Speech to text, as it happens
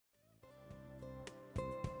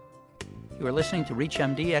You are listening to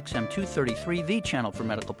ReachMD XM233, the channel for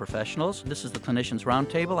medical professionals. This is the Clinicians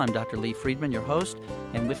Roundtable. I'm Dr. Lee Friedman, your host,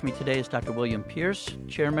 and with me today is Dr. William Pierce,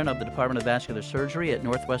 chairman of the Department of Vascular Surgery at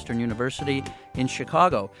Northwestern University in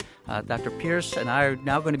Chicago. Dr. Pierce and I are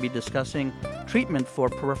now going to be discussing treatment for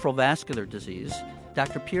peripheral vascular disease.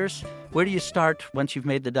 Dr. Pierce, where do you start once you've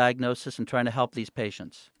made the diagnosis and trying to help these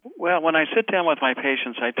patients? Well, when I sit down with my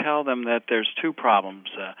patients, I tell them that there's two problems.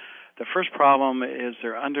 The first problem is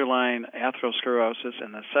their underlying atherosclerosis,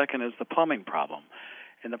 and the second is the plumbing problem.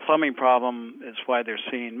 And the plumbing problem is why they're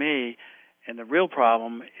seeing me, and the real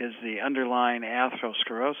problem is the underlying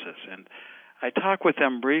atherosclerosis. And I talk with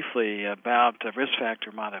them briefly about risk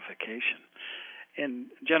factor modification. And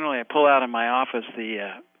generally, I pull out in my office the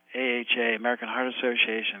AHA, American Heart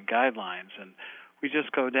Association guidelines, and we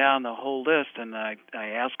just go down the whole list, and I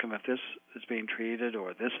ask them if this is being treated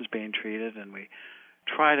or this is being treated, and we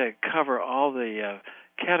try to cover all the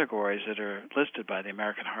categories that are listed by the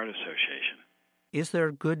American Heart Association. Is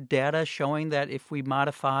there good data showing that if we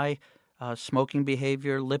modify smoking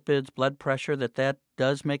behavior, lipids, blood pressure, that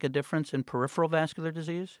does make a difference in peripheral vascular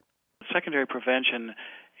disease? Secondary prevention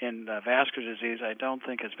in vascular disease I don't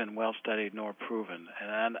think has been well studied nor proven.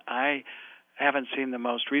 And I haven't seen the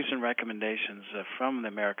most recent recommendations from the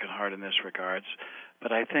American Heart in this regards,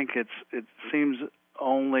 but I think it seems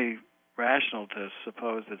only rational to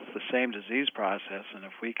suppose it's the same disease process, and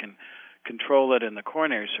if we can control it in the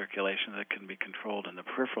coronary circulation, it can be controlled in the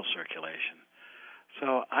peripheral circulation.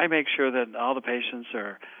 So I make sure that all the patients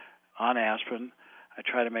are on aspirin. I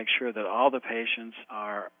try to make sure that all the patients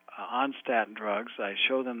are on statin drugs. I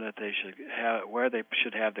show them that they should have where they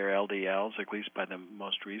should have their LDLs, at least by the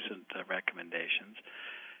most recent recommendations.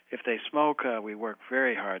 If they smoke, we work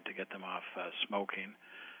very hard to get them off smoking.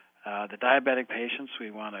 The diabetic patients,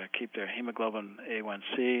 we want to keep their hemoglobin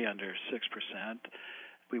A1C under 6%.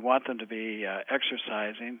 We want them to be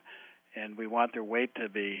exercising, and we want their weight to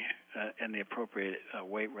be in the appropriate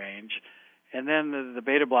weight range. And then the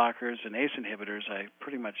beta blockers and ACE inhibitors, I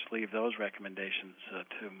pretty much leave those recommendations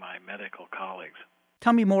to my medical colleagues.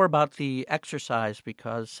 Tell me more about the exercise,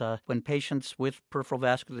 because when patients with peripheral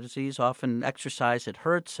vascular disease often exercise, it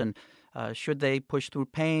hurts, and should they push through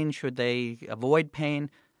pain? Should they avoid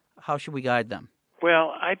pain? How should we guide them?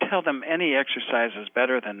 Well, I tell them any exercise is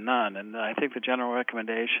better than none, and I think the general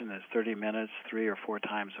recommendation is 30 minutes 3 or 4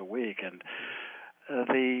 times a week. And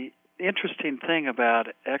the interesting thing about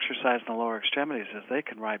exercise in the lower extremities is they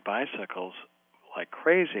can ride bicycles like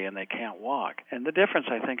crazy and they can't walk. And the difference,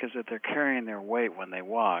 I think, is that they're carrying their weight when they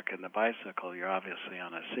walk. In the bicycle, you're obviously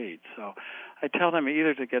on a seat. So I tell them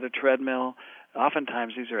either to get a treadmill.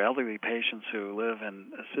 Oftentimes, these are elderly patients who live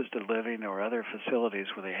in assisted living or other facilities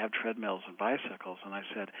where they have treadmills and bicycles. And I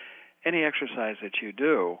said, any exercise that you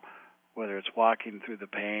do, whether it's walking through the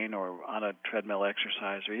pain or on a treadmill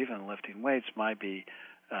exercise or even lifting weights, might be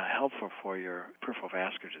helpful for your peripheral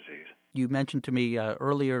vascular disease. You mentioned to me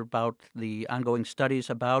earlier about the ongoing studies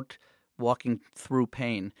about walking through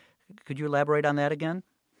pain. Could you elaborate on that again?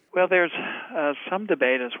 Well, there's some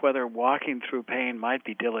debate as whether walking through pain might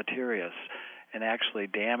be deleterious and actually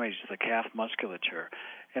damage the calf musculature.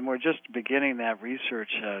 And we're just beginning that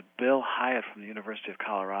research. Bill Hyatt from the University of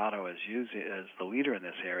Colorado is the leader in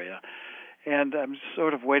this area. And I'm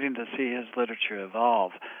sort of waiting to see his literature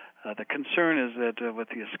evolve. The concern is that with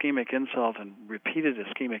the ischemic insult and repeated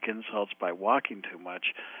ischemic insults by walking too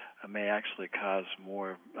much may actually cause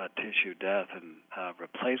more tissue death and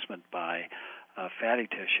replacement by fatty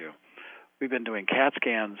tissue. We've been doing CAT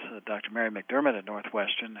scans. Dr. Mary McDermott at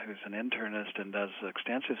Northwestern, who's an internist and does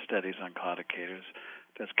extensive studies on claudicators,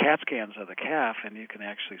 does CAT scans of the calf, and you can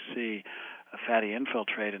actually see a fatty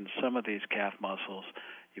infiltrate in some of these calf muscles.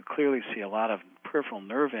 You clearly see a lot of peripheral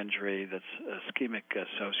nerve injury that's ischemic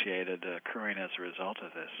associated occurring as a result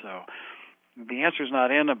of this. So the answer is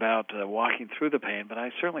not in about walking through the pain, but I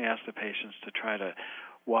certainly ask the patients to try to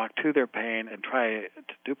walk to their pain and try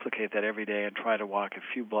to duplicate that every day and try to walk a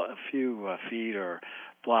few feet or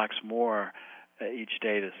blocks more each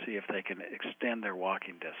day to see if they can extend their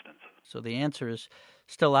walking distance. So the answer is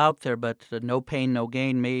still out there, but no pain, no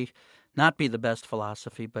gain may not be the best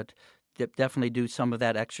philosophy, but definitely do some of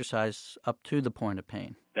that exercise up to the point of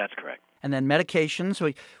pain. That's correct. And then medications,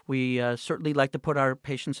 we certainly like to put our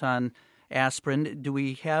patients on aspirin. Do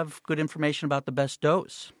we have good information about the best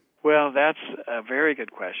dose? Well, that's a very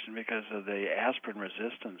good question because of the aspirin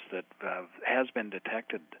resistance that has been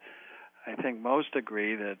detected I think most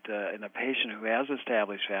agree that in a patient who has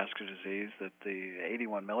established vascular disease that the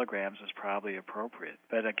 81 milligrams is probably appropriate.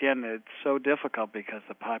 But again, it's so difficult because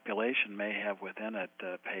the population may have within it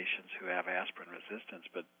patients who have aspirin resistance,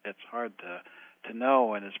 but it's hard to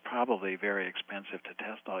know, and it's probably very expensive to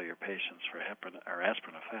test all your patients for heparin or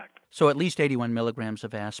aspirin effect. So at least 81 milligrams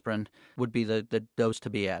of aspirin would be the dose to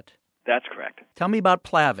be at. That's correct. Tell me about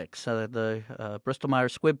Plavix. The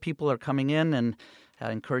Bristol-Myers Squibb people are coming in and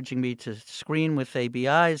encouraging me to screen with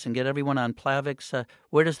ABIs and get everyone on Plavix.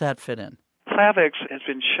 Where does that fit in? Plavix has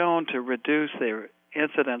been shown to reduce the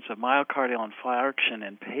incidence of myocardial infarction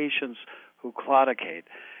in patients who claudicate.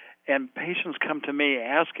 And patients come to me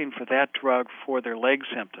asking for that drug for their leg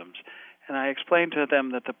symptoms. And I explain to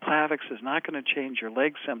them that the Plavix is not going to change your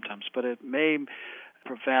leg symptoms, but it may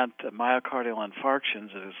prevent myocardial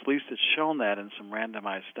infarctions. At least it's shown that in some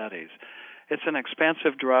randomized studies. It's an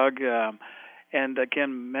expensive drug, and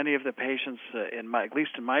again, many of the patients, at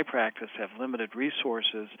least in my practice, have limited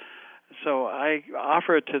resources. So I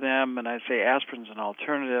offer it to them, and I say aspirin's an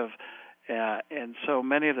alternative, and so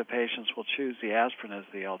many of the patients will choose the aspirin as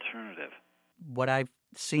the alternative. What I've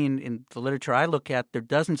seen in the literature I look at, there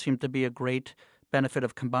doesn't seem to be a great benefit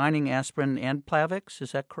of combining aspirin and Plavix.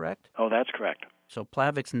 Is that correct? Oh, that's correct. So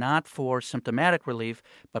Plavix not for symptomatic relief,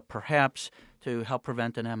 but perhaps to help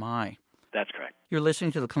prevent an MI. That's correct. You're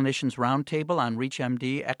listening to the Clinicians Roundtable on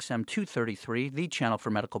ReachMD XM233, the channel for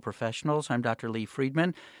medical professionals. I'm Dr. Lee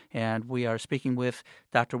Friedman, and we are speaking with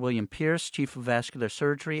Dr. William Pierce, Chief of Vascular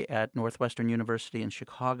Surgery at Northwestern University in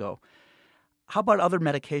Chicago. How about other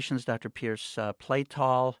medications, Dr. Pierce?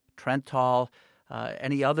 Playtol, Trentol,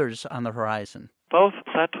 any others on the horizon? Both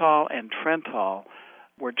Playtol and Trentol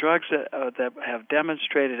were drugs that have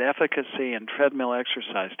demonstrated efficacy in treadmill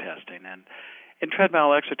exercise testing. And in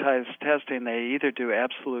treadmill exercise testing, they either do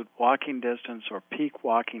absolute walking distance or peak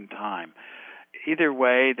walking time. Either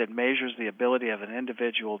way, that measures the ability of an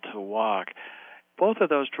individual to walk. Both of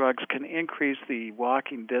those drugs can increase the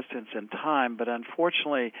walking distance and time, but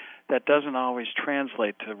unfortunately, that doesn't always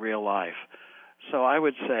translate to real life. So I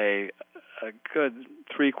would say a good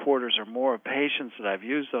 3/4 or more of patients that I've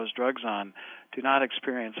used those drugs on do not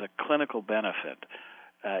experience a clinical benefit.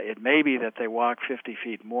 It may be that they walk 50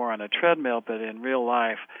 feet more on a treadmill, but in real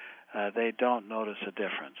life, they don't notice a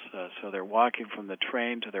difference. So they're walking from the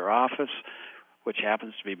train to their office, which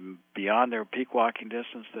happens to be beyond their peak walking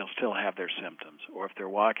distance, they'll still have their symptoms. Or if they're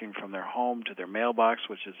walking from their home to their mailbox,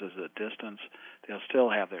 which is a distance, they'll still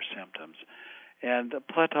have their symptoms. And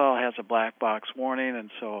Playtol has a black box warning, and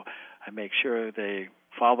so I make sure they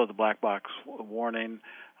follow the black box warning.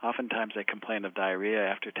 Oftentimes they complain of diarrhea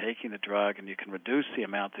after taking the drug, and you can reduce the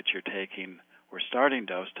amount that you're taking or starting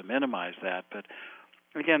dose to minimize that. But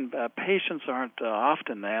again, patients aren't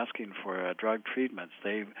often asking for drug treatments.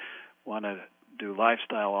 They want to do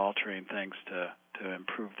lifestyle-altering things to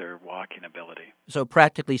improve their walking ability. So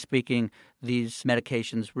practically speaking, these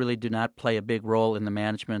medications really do not play a big role in the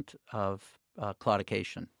management of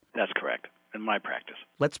claudication. That's correct, in my practice.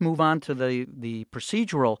 Let's move on to the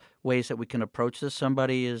procedural ways that we can approach this.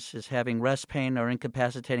 Somebody is having rest pain or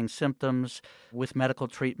incapacitating symptoms with medical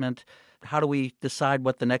treatment. How do we decide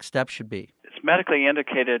what the next step should be? It's medically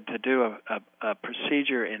indicated to do a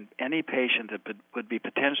procedure in any patient that would be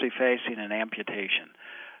potentially facing an amputation.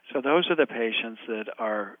 So those are the patients that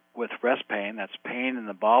are with rest pain, that's pain in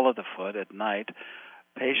the ball of the foot at night,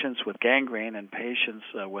 patients with gangrene, and patients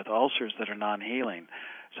with ulcers that are non-healing.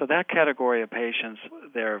 So that category of patients,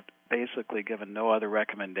 they're basically given no other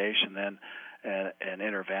recommendation than an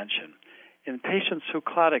intervention. In patients who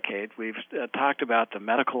claudicate, we've talked about the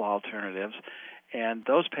medical alternatives, and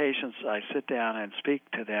those patients, I sit down and speak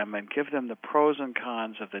to them and give them the pros and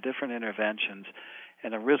cons of the different interventions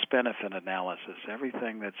and a risk-benefit analysis.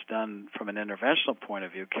 Everything that's done from an interventional point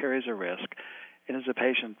of view carries a risk, and is the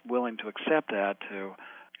patient willing to accept that to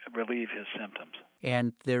relieve his symptoms?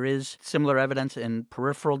 And there is similar evidence in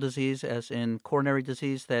peripheral disease as in coronary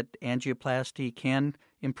disease that angioplasty can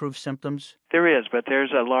improve symptoms? There is, but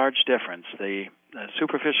there's a large difference. The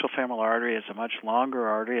superficial femoral artery is a much longer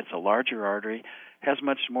artery. It's a larger artery, has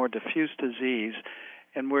much more diffuse disease,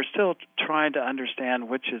 and we're still trying to understand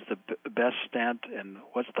which is the best stent and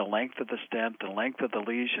what's the length of the stent, the length of the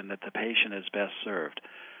lesion that the patient is best served.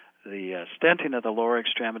 The stenting of the lower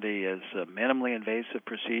extremity is a minimally invasive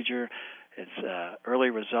procedure. Its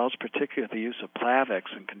early results, particularly with the use of Plavix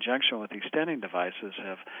in conjunction with these stenting devices,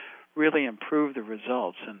 have really improved the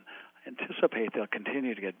results, and anticipate they'll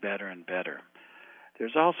continue to get better and better.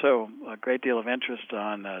 There's also a great deal of interest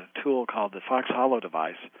on a tool called the Fox Hollow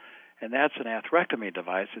device, and that's an atherectomy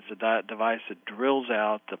device. It's a device that drills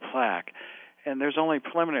out the plaque, And there's only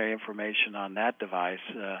preliminary information on that device.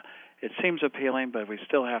 It seems appealing, but we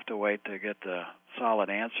still have to wait to get the solid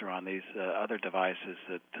answer on these other devices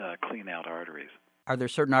that clean out arteries. Are there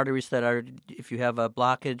certain arteries that are, if you have a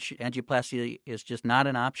blockage, angioplasty is just not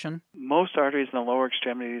an option? Most arteries in the lower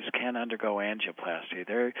extremities can undergo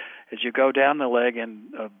angioplasty. As you go down the leg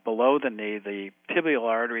and below the knee, the tibial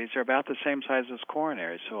arteries are about the same size as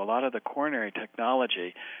coronaries. So a lot of the coronary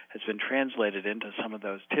technology has been translated into some of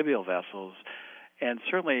those tibial vessels. And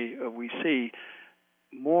certainly we see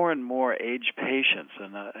more and more aged patients,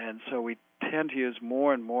 and so we tend to use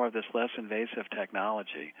more and more of this less invasive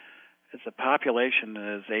technology. As the population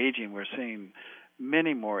is aging, we're seeing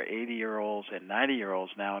many more 80-year-olds and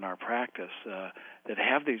 90-year-olds now in our practice that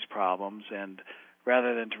have these problems, and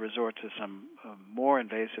rather than to resort to some more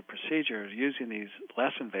invasive procedures, using these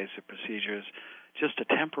less invasive procedures just to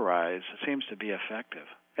temporize seems to be effective.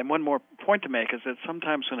 And one more point to make is that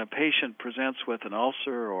sometimes when a patient presents with an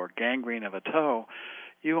ulcer or gangrene of a toe,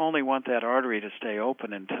 you only want that artery to stay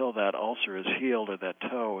open until that ulcer is healed or that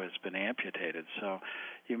toe has been amputated. So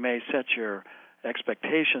you may set your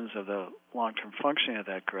expectations of the long-term functioning of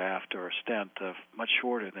that graft or stent much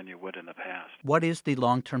shorter than you would in the past. What is the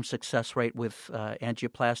long-term success rate with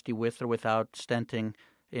angioplasty with or without stenting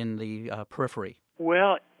in the periphery?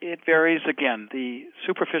 Well, it varies again. The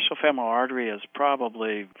superficial femoral artery is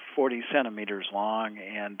probably 40 centimeters long,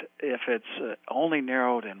 and if it's only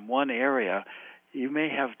narrowed in one area, you may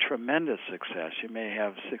have tremendous success. You may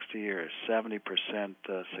have 60 or 70%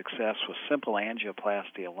 success with simple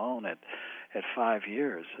angioplasty alone at 5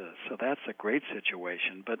 years. So that's a great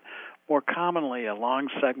situation. But more commonly, a long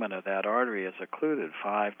segment of that artery is occluded,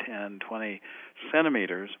 5, 10, 20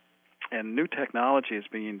 centimeters, and new technology is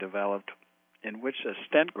being developed in which a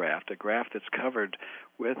stent graft, a graft that's covered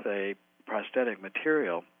with a prosthetic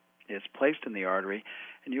material, is placed in the artery,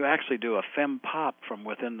 and you actually do a fem-pop from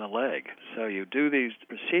within the leg. So you do these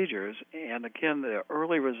procedures, and again, the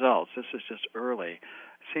early results, this is just early,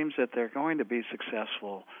 seems that they're going to be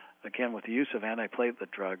successful. Again, with the use of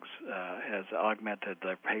antiplatelet drugs has augmented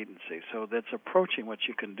their patency. So that's approaching what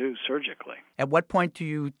you can do surgically. At what point do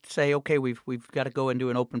you say, okay, we've got to go and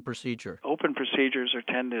do an open procedure? Open procedures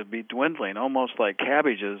tend to be dwindling, almost like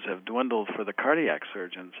cabbages have dwindled for the cardiac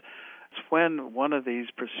surgeons. It's when one of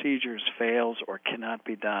these procedures fails or cannot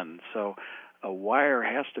be done. So a wire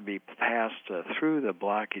has to be passed through the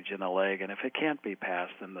blockage in the leg, and if it can't be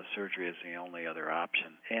passed, then the surgery is the only other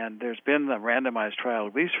option. And there's been a randomized trial,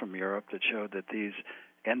 at least from Europe, that showed that these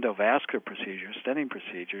endovascular procedures, stenting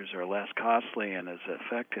procedures, are less costly and as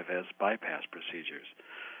effective as bypass procedures.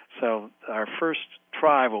 So our first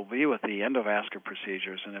try will be with the endovascular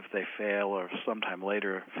procedures, and if they fail or sometime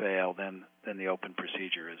later fail, then the open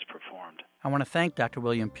procedure is performed. I want to thank Dr.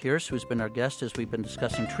 William Pierce, who's been our guest as we've been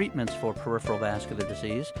discussing treatments for peripheral vascular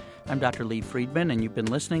disease. I'm Dr. Lee Friedman, and you've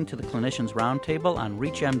been listening to the Clinicians Roundtable on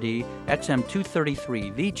ReachMD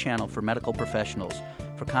XM233, the channel for medical professionals.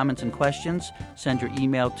 For comments and questions, send your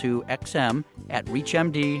email to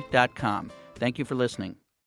xm@reachmd.com. Thank you for listening.